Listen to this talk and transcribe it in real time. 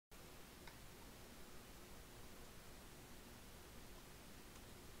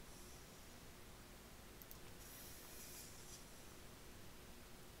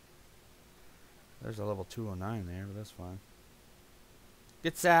a level 209 there, but that's fine.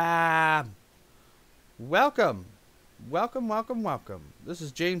 Get some! Welcome! Welcome, welcome, welcome. This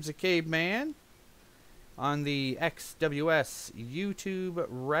is James the Caveman on the XWS YouTube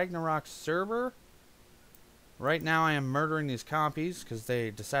Ragnarok server. Right now I am murdering these compies because they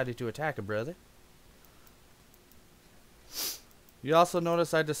decided to attack a brother. You also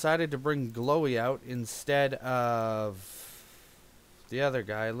notice I decided to bring Glowy out instead of the other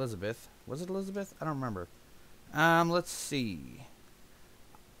guy, Elizabeth. Was it Elizabeth? I don't remember. Let's see.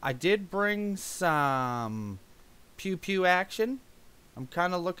 I did bring some pew pew action. I'm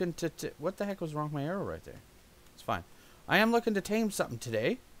kind of looking to what the heck was wrong with my arrow right there? It's fine. I am looking to tame something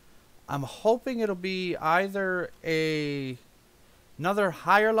today. I'm hoping it'll be either another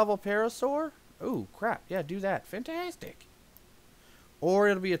higher level parasaur. Ooh, crap. Yeah, do that. Fantastic. Or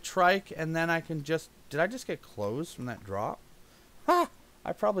it'll be a trike, and then I can just... Did I just get clothes from that drop? Ha!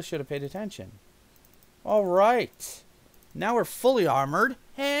 I probably should have paid attention. Alright. Now we're fully armored.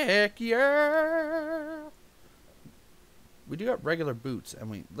 Heck yeah! We do got regular boots,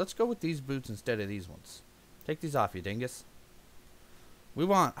 and let's go with these boots instead of these ones. Take these off, you dingus. We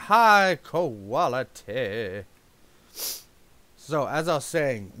want high quality. So, as I was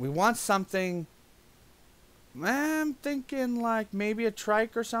saying, we want something... I'm thinking like maybe a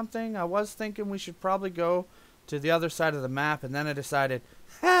trike or something. I was thinking we should probably go to the other side of the map, and then I decided,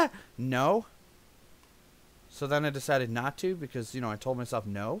 no. So then I decided not to because, you know, I told myself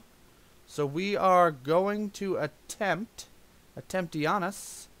no. So we are going to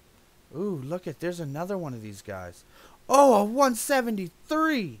Attemptianus. Ooh, look at, there's another one of these guys. Oh, a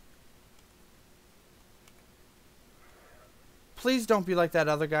 173. Please don't be like that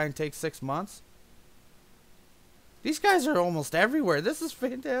other guy and take 6 months. These guys are almost everywhere. This is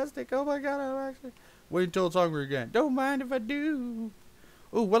fantastic. Oh my god, I'm actually... Wait until it's hungry again. Don't mind if I do.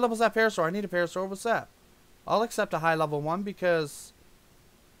 Ooh, what level's that parasaur? I need a parasaur. What's that? I'll accept a high level one because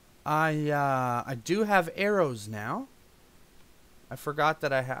I do have arrows now. I forgot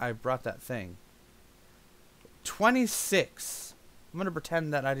that I brought that thing. 26. I'm going to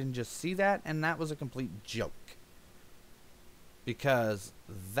pretend that I didn't just see that, and that was a complete joke. Because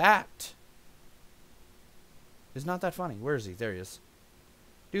that is not that funny. Where is he? There he is.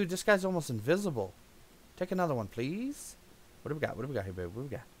 Dude, this guy's almost invisible. Take another one, please. What do we got? What do we got here, babe? What do we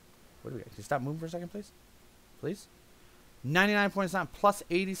got? What do we got? Can you stop moving for a second, please? Please? 99.9 plus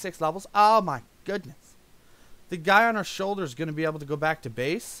 86 levels. Oh, my goodness. The guy on our shoulder is going to be able to go back to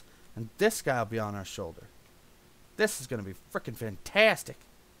base, and this guy will be on our shoulder. This is going to be freaking fantastic.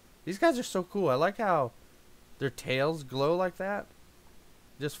 These guys are so cool. I like how their tails glow like that.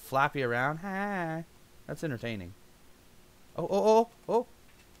 Just flappy around. Hi. That's entertaining. Oh, oh, oh, oh,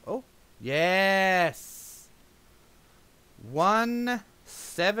 oh. Yes.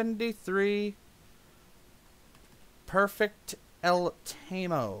 173. Perfect El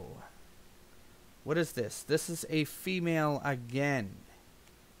Tamo. What is this? This is a female again.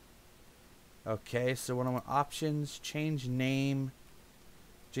 Okay, so what I want, options, change name,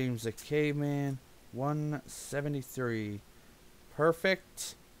 James the Caveman, 173.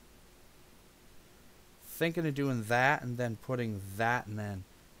 Perfect. Thinking of doing that and then putting that and then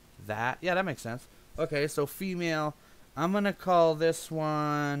that. Yeah, that makes sense. Okay, so female. I'm going to call this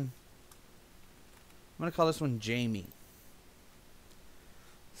one... Jamie.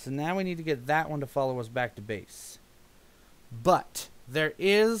 So now we need to get that one to follow us back to base. But there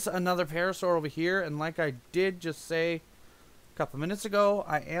is another parasaur over here, and like I did just say a couple minutes ago,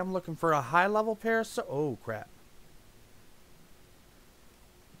 I am looking for a high-level parasaur. Oh, crap.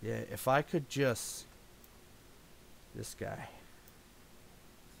 Yeah, if I could just... This guy.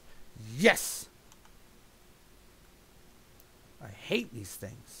 Yes! I hate these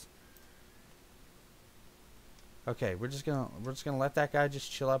things. Okay, we're just gonna let that guy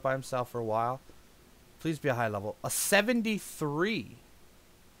just chill out by himself for a while. Please be a high level. A 73.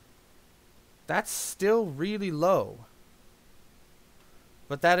 That's still really low.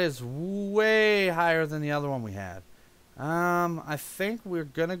 But that is way higher than the other one we had. I think we're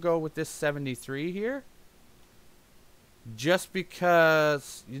gonna go with this 73 here. Just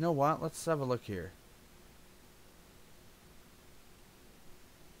because, you know what? Let's have a look here.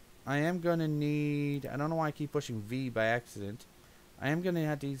 I am going to need... I don't know why I keep pushing V by accident. I am going to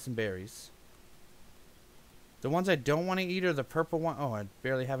have to eat some berries. The ones I don't want to eat are the purple one. Oh, I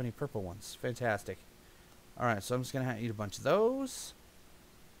barely have any purple ones. Fantastic. Alright, so I'm just going to have to eat a bunch of those.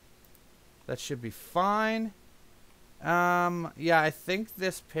 That should be fine. Yeah, I think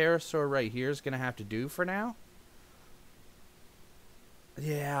this parasaur right here is going to have to do for now.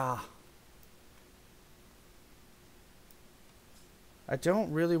 Yeah. I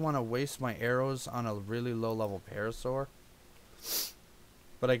don't really want to waste my arrows on a really low level parasaur.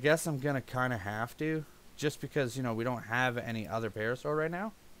 But I guess I'm going to kind of have to. Just because, you know, we don't have any other parasaur right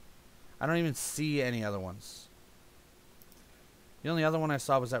now. I don't even see any other ones. The only other one I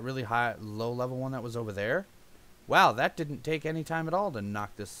saw was that really high, low level one that was over there. Wow, that didn't take any time at all to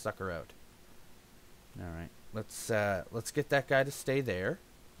knock this sucker out. Alright, let's get that guy to stay there.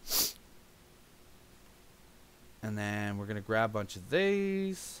 And then we're going to grab a bunch of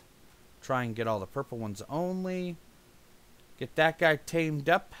these. Try and get all the purple ones only. Get that guy tamed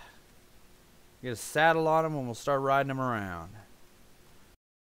up. Get a saddle on him and we'll start riding him around.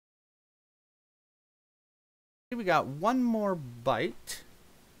 We got one more bite.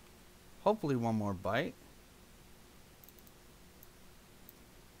 Hopefully one more bite.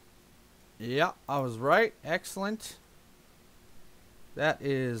 Yeah, I was right. Excellent. That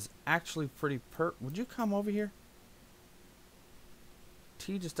is actually pretty Would you come over here?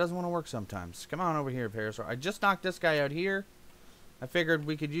 T just doesn't want to work sometimes. Come on over here, Parasaur. I just knocked this guy out here. I figured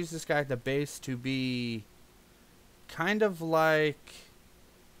we could use this guy at the base to be kind of like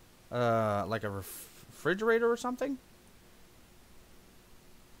a refrigerator or something.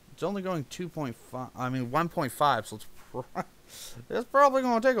 It's only going 2.5. I mean 1.5, so it's probably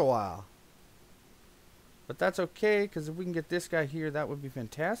going to take a while. But that's okay, because if we can get this guy here, that would be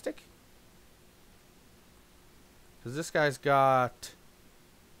fantastic. Because this guy's got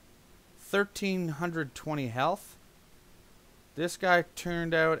 1,320 health. This guy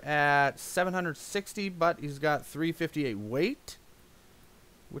turned out at 760, but he's got 358 weight,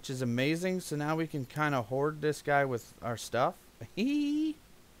 which is amazing. So now we can kind of hoard this guy with our stuff. And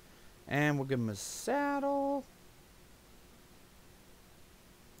we'll give him a saddle.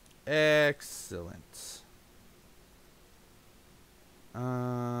 Excellent.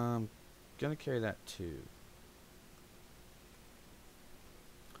 Gonna carry that too.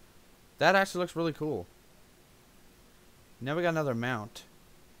 That actually looks really cool. Now we got another mount.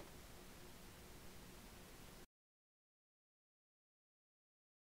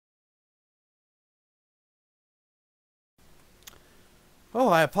 Oh,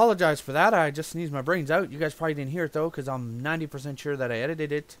 I apologize for that. I just sneezed my brains out. You guys probably didn't hear it though, because I'm 90% sure that I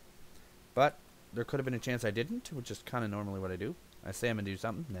edited it. But there could have been a chance I didn't, which is kind of normally what I do. I say I'm going to do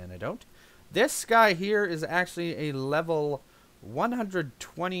something, and I don't. This guy here is actually a level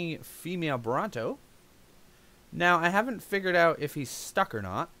 120 female Bronto. Now, I haven't figured out if he's stuck or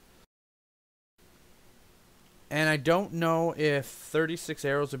not. And I don't know if 36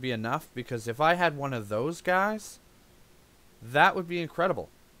 arrows would be enough, because if I had one of those guys, that would be incredible.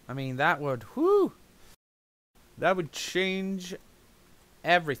 I mean, that would, whoo! That would change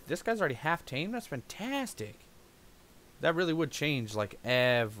everything. This guy's already half tamed. That's fantastic. That really would change, like,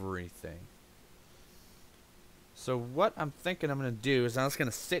 everything. So what I'm thinking I'm going to do is I'm just going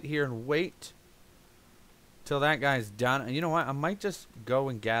to sit here and wait till that guy's done. And you know what? I might just go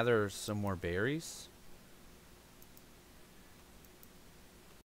and gather some more berries.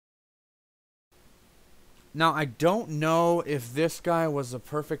 Now, I don't know if this guy was a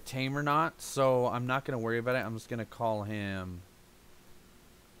perfect tame or not, so I'm not going to worry about it. I'm just going to call him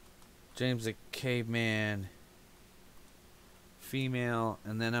James the Caveman Female,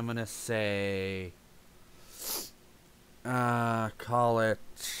 and then I'm going to say, call it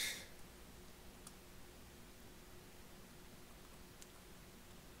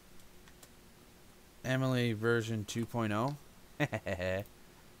Emily version 2.0.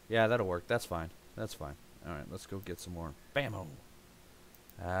 Yeah, that'll work. That's fine. That's fine. Alright, let's go get some more. Bammo.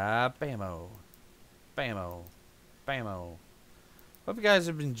 Bammo. Bammo. Bammo. Hope you guys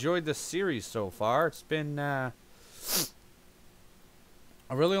have enjoyed this series so far. It's been a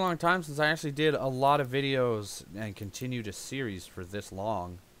really long time since I actually did a lot of videos and continued a series for this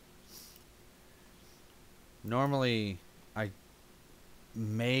long. Normally, I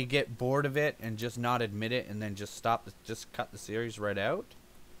may get bored of it and just not admit it and then just cut the series right out.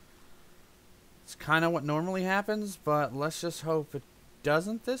 It's kind of what normally happens, but let's just hope it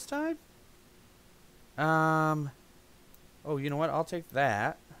doesn't this time. Oh, you know what? I'll take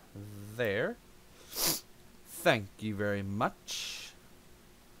that. There. Thank you very much.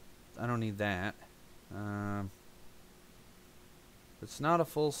 I don't need that. If it's not a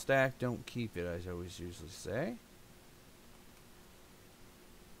full stack, don't keep it, as I always usually say.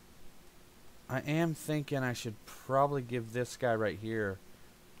 I am thinking I should probably give this guy right here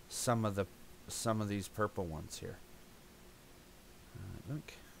some of these purple ones here.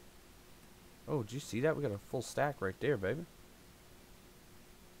 Look. Oh, did you see that? We got a full stack right there, baby.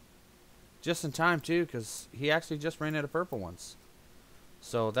 Just in time too, because he actually just ran out of purple ones.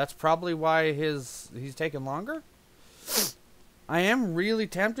 So that's probably why he's taking longer. I am really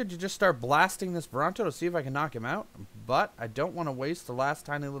tempted to just start blasting this Bronto to see if I can knock him out. But I don't want to waste the last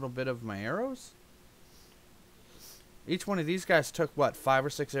tiny little bit of my arrows. Each one of these guys took, what, 5 or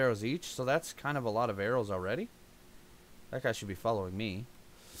 6 arrows each? So that's kind of a lot of arrows already. That guy should be following me.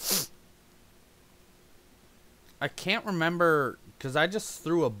 I can't remember, because I just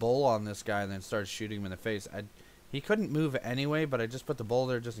threw a bull on this guy and then started shooting him in the face. He couldn't move anyway, but I just put the bull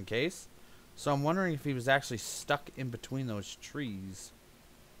there just in case. So I'm wondering if he was actually stuck in between those trees.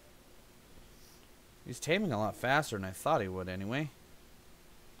 He's taming a lot faster than I thought he would anyway.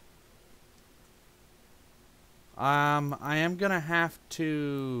 I am going to have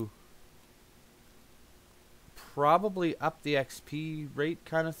to probably up the XP rate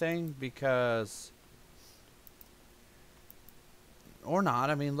kind of thing, because... Or not.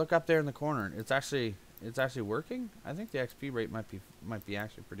 I mean, look up there in the corner. It's actually working. I think the XP rate might be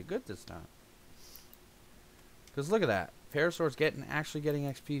actually pretty good this time. Because look at that. Parasaur's actually getting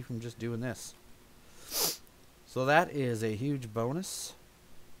XP from just doing this. So that is a huge bonus.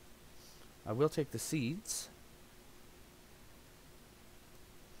 I will take the seeds.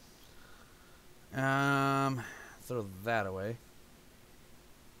 Throw that away.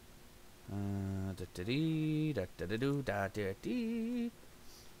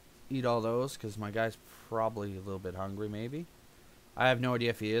 Eat all those, because my guy's probably a little bit hungry, maybe. I have no idea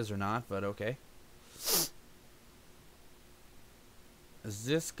if he is or not, but okay. Is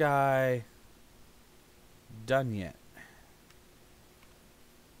this guy done yet?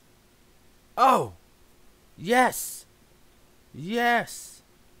 Oh! Yes! Yes!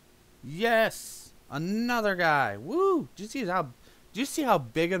 Yes! Another guy! Woo! Did you see how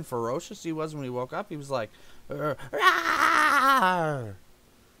big and ferocious he was when he woke up? He was like, "Rawr!"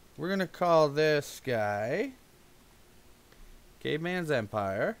 We're gonna call this guy Caveman's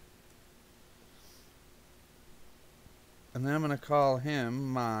Empire. And then I'm gonna call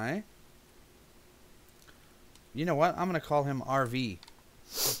him my... You know what? I'm gonna call him RV.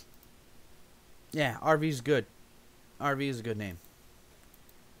 Yeah, RV's good. RV is a good name.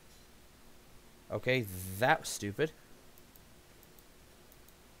 Okay, that was stupid.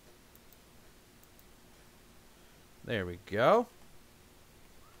 There we go.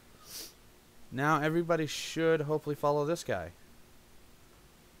 Now everybody should hopefully follow this guy.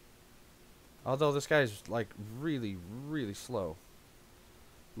 Although this guy is like really, really slow.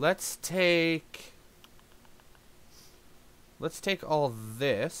 Let's take all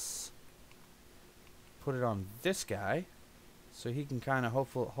this, put it on this guy, so he can kind of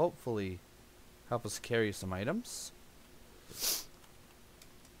hopefully help us carry some items.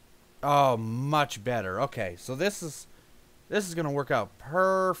 Oh, much better. Okay, so this is gonna work out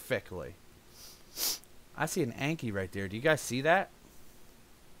perfectly. I see an Anki right there. Do you guys see that?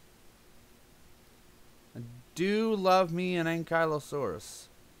 I do love me an Ankylosaurus.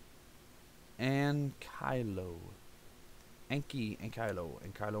 Ankylo. Anki, Ankylo,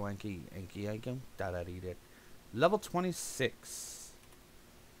 Anki, Anki, da-da-dee-dee. Level 26.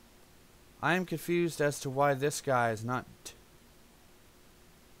 I am confused as to why this guy is not...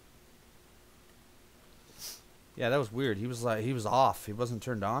 Yeah, that was weird. He was off. He wasn't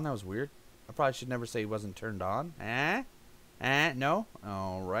turned on. That was weird. I probably should never say he wasn't turned on. No?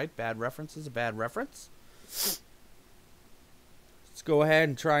 Alright, bad reference is a bad reference. Let's go ahead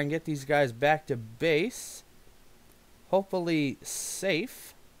and try and get these guys back to base. Hopefully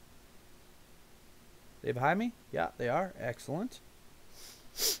safe. They behind me? Yeah, they are. Excellent.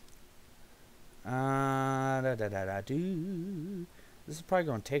 This is probably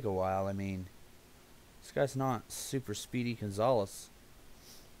going to take a while. I mean, this guy's not super speedy Gonzalez.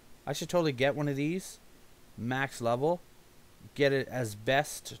 I should totally get one of these. Max level. Get it as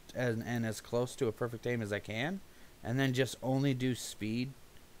best and as close to a perfect aim as I can. And then just only do speed.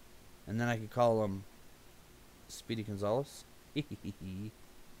 And then I could call him Speedy Gonzalez. Should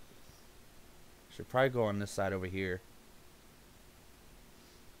probably go on this side over here.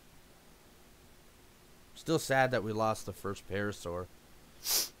 Still sad that we lost the first Parasaur.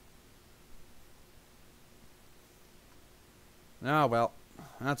 Oh, well.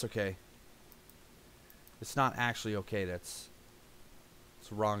 That's okay. It's not actually okay. It's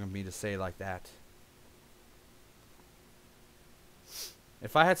wrong of me to say like that.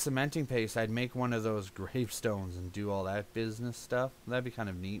 If I had cementing paste, I'd make one of those gravestones and do all that business stuff. That'd be kind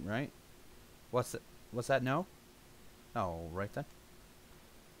of neat, right? What's that? No? Oh, right then.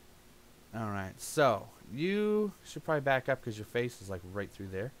 Alright, so you should probably back up because your face is like right through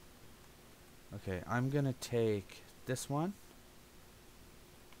there. Okay, I'm gonna take this one.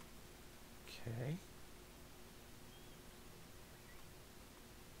 Okay.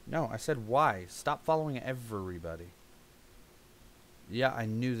 No, I said why. Stop following everybody. Yeah, I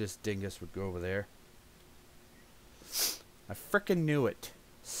knew this dingus would go over there. I frickin' knew it.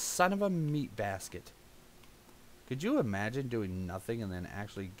 Son of a meat basket. Could you imagine doing nothing and then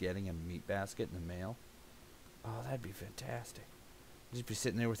actually getting a meat basket in the mail? Oh, that'd be fantastic. Just be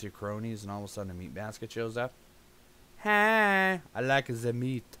sitting there with your cronies and all of a sudden a meat basket shows up. Hey, I like the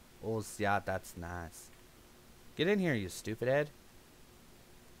meat. Oh, yeah, that's nice. Get in here, you stupid head.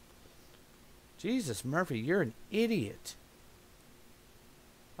 Jesus, Murphy, you're an idiot.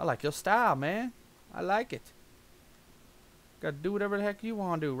 I like your style, man. I like it. Gotta do whatever the heck you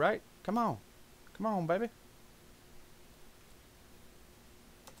want to do, right? Come on. Come on, baby.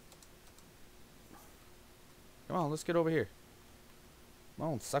 Come on, let's get over here. Come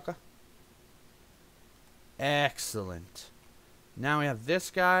on, sucker. Excellent. Now we have this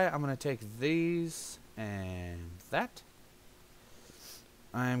guy. I'm going to take these and that.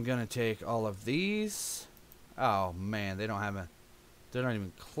 I'm going to take all of these. Oh, man, they don't have a... They're not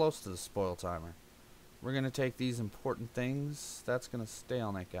even close to the spoil timer. We're going to take these important things. That's going to stay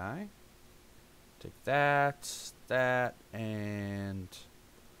on that guy. Take that, that, and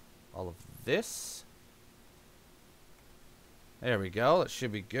all of this. There we go. That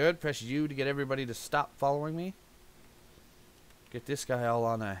should be good. Press U to get everybody to stop following me. Get this guy all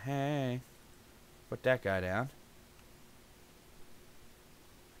on a... Hey. Put that guy down.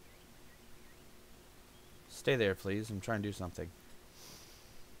 Stay there, please. I'm trying to do something.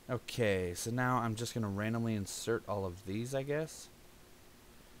 Okay, so now I'm just going to randomly insert all of these, I guess.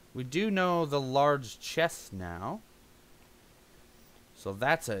 We do know the large chest now. So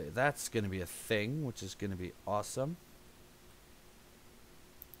that's going to be a thing, which is going to be awesome.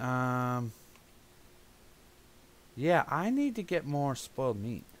 Yeah, I need to get more spoiled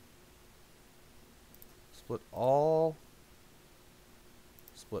meat. Split all.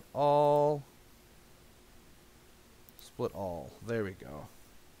 Split all. Split all. There we go.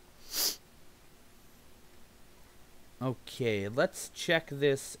 Okay, let's check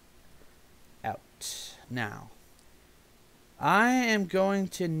this out. Now, I am going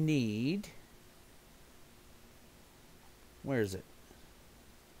to need... Where is it?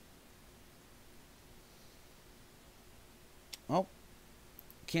 Oh,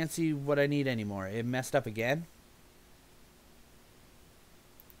 can't see what I need anymore. It messed up again.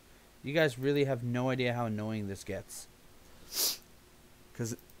 You guys really have no idea how annoying this gets.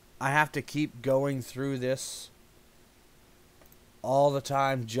 Because I have to keep going through this all the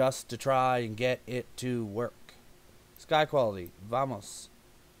time just to try and get it to work. Sky quality, vamos.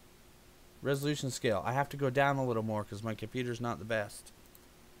 Resolution scale, I have to go down a little more because my computer's not the best.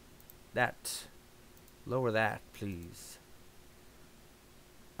 That. Lower that, please.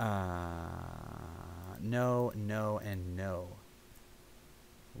 No, no, and no.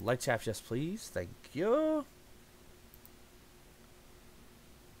 Light tap, yes, please. Thank you.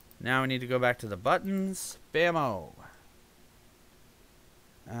 Now we need to go back to the buttons. Bammo.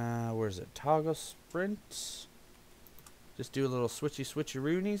 Where is it? Toggle sprint. Just do a little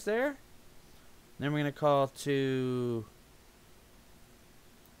switcheroonies there. Then we're going to call to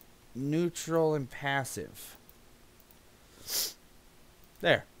neutral and passive.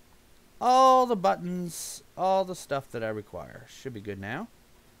 There. All the buttons, all the stuff that I require. Should be good now.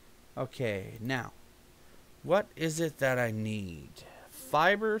 Okay, now. What is it that I need?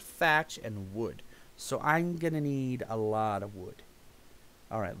 Fiber, thatch, and wood. So I'm going to need a lot of wood.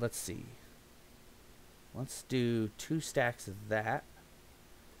 Alright, let's see. Let's do 2 stacks of that.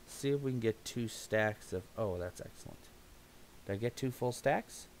 See if we can get 2 stacks of... Oh, that's excellent. Did I get 2 full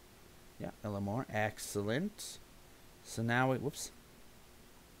stacks? Yeah, a little more. Excellent. So now we... Whoops.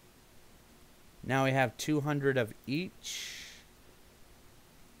 Now we have 200 of each.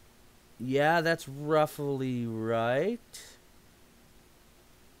 Yeah, that's roughly right.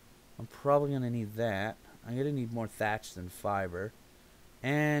 I'm probably going to need that. I'm going to need more thatch than fiber.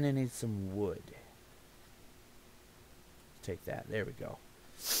 And I need some wood. Take that. There we go.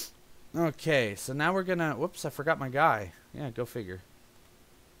 Okay, so now we're going to... Whoops, I forgot my guy. Yeah, go figure.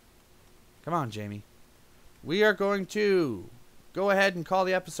 Come on, Jamie. We are going to go ahead and call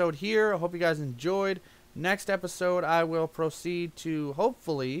the episode here. I hope you guys enjoyed. Next episode, I will proceed to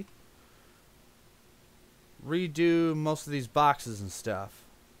hopefully redo most of these boxes and stuff.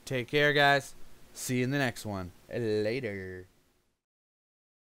 Take care, guys. See you in the next one. Later.